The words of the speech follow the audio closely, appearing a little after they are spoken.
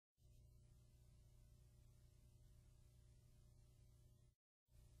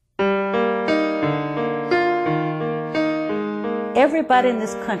Everybody in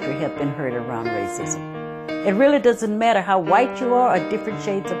this country have been hurt around racism. It really doesn't matter how white you are or different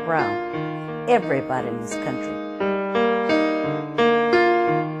shades of brown. Everybody in this country.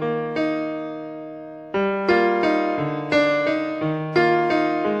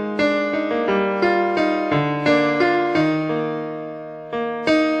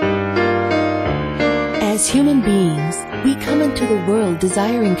 As human beings, we come into the world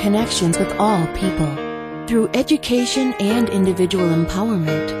desiring connections with all people. Through education and individual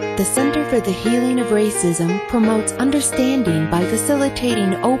empowerment, the Center for the Healing of Racism promotes understanding by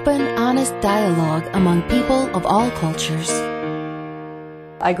facilitating open, honest dialogue among people of all cultures.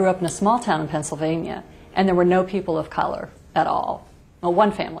 I grew up in a small town in Pennsylvania, and there were no people of color at all. Well,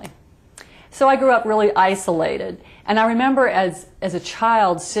 one family. So I grew up really isolated. And I remember as a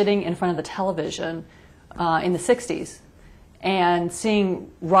child sitting in front of the television in the 60s and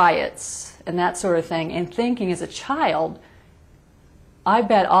seeing riots and that sort of thing, and thinking as a child, I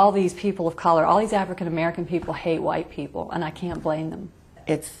bet all these people of color, all these African American people hate white people, and I can't blame them.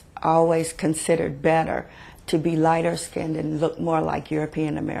 It's always considered better to be lighter skinned and look more like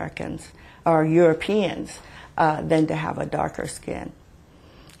European Americans or Europeans than to have a darker skin.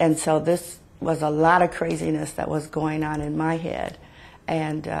 And so this was a lot of craziness that was going on in my head,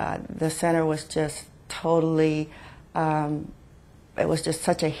 and the center was just totally it was just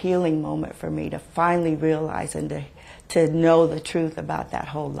such a healing moment for me to finally realize and to know the truth about that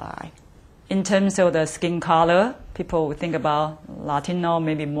whole lie. In terms of the skin color, people would think about Latino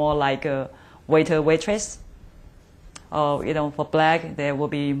maybe more like a waiter, waitress. Or, for black, there will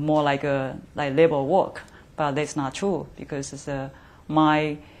be more like labor work. But that's not true, because it's,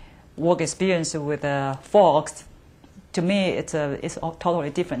 my work experience with folks, to me, it's totally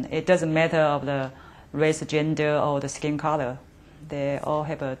different. It doesn't matter of the race, gender, or the skin color. They all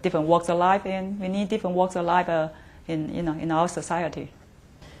have different walks of life, and we need different walks of life in our society.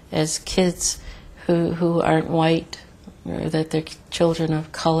 As kids who aren't white, or that they're children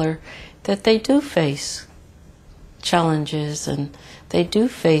of color, that they do face challenges and they do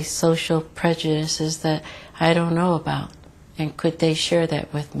face social prejudices that I don't know about. And could they share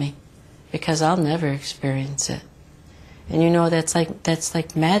that with me? Because I'll never experience it. And that's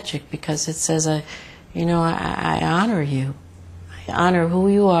like magic, because it says I honor you. I honor who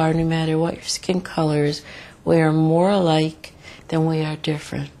you are, no matter what your skin color is. We are more alike than we are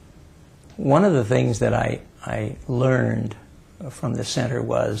different. One of the things that I learned from the center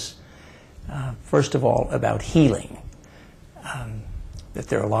was, first of all, about healing. That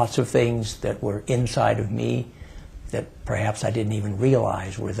there are lots of things that were inside of me that perhaps I didn't even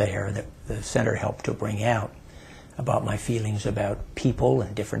realize were there, that the center helped to bring out, about my feelings about people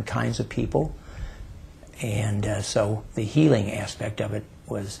and different kinds of people. And so the healing aspect of it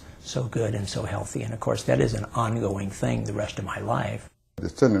was so good and so healthy. And of course, that is an ongoing thing the rest of my life. The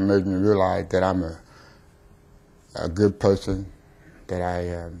center made me realize that I'm a good person, that I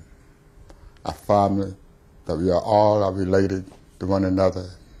am a family, that we are all related to one another.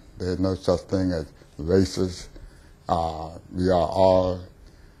 There's no such thing as races. We are all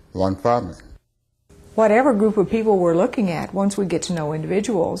one family. Whatever group of people we're looking at, once we get to know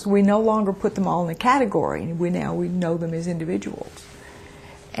individuals, we no longer put them all in a category. We know them as individuals.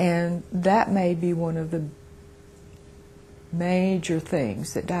 And that may be one of the major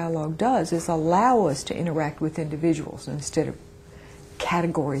things that dialogue does, is allow us to interact with individuals instead of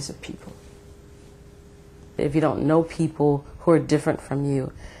categories of people. If you don't know people who are different from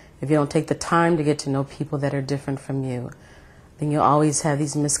you, if you don't take the time to get to know people that are different from you, then you'll always have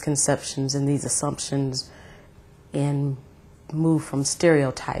these misconceptions and these assumptions and move from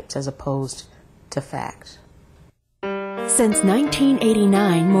stereotypes as opposed to fact. Since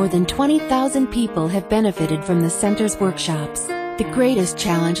 1989, more than 20,000 people have benefited from the center's workshops. The greatest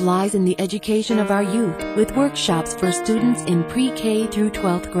challenge lies in the education of our youth, with workshops for students in pre-K through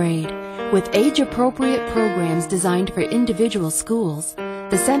 12th grade. With age-appropriate programs designed for individual schools,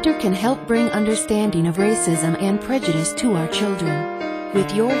 the center can help bring understanding of racism and prejudice to our children.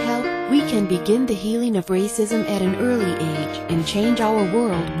 With your help, we can begin the healing of racism at an early age and change our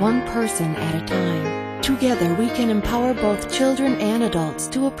world one person at a time. Together, we can empower both children and adults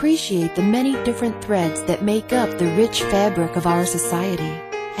to appreciate the many different threads that make up the rich fabric of our society.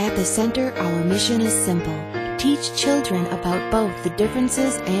 At the center, our mission is simple: teach children about both the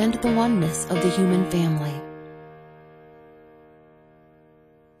differences and the oneness of the human family.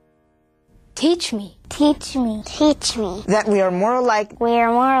 Teach me. Teach me. Teach me. That we are more alike. We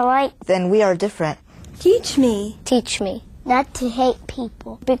are more alike. Than we are different. Teach me. Teach me. Not to hate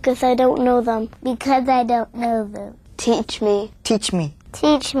people because I don't know them. Because I don't know them. Teach me. Teach me.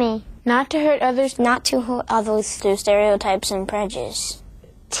 Teach me. Not to hurt others. Not to hurt others through stereotypes and prejudice.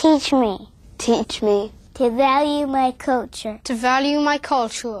 Teach me. Teach me. To value my culture. To value my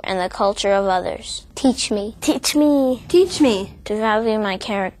culture. And the culture of others. Teach me. Teach me. Teach me. To value my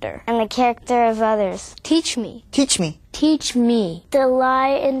character. And the character of others. Teach me. Teach me. Teach me. The lie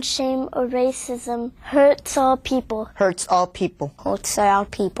and shame of racism hurts all people. Hurts all people. Hurts all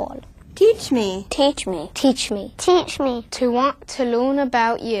people. Teach me. Teach me. Teach me. Teach me. To want to learn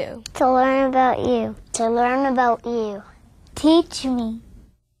about you. To learn about you. To learn about you. Teach me.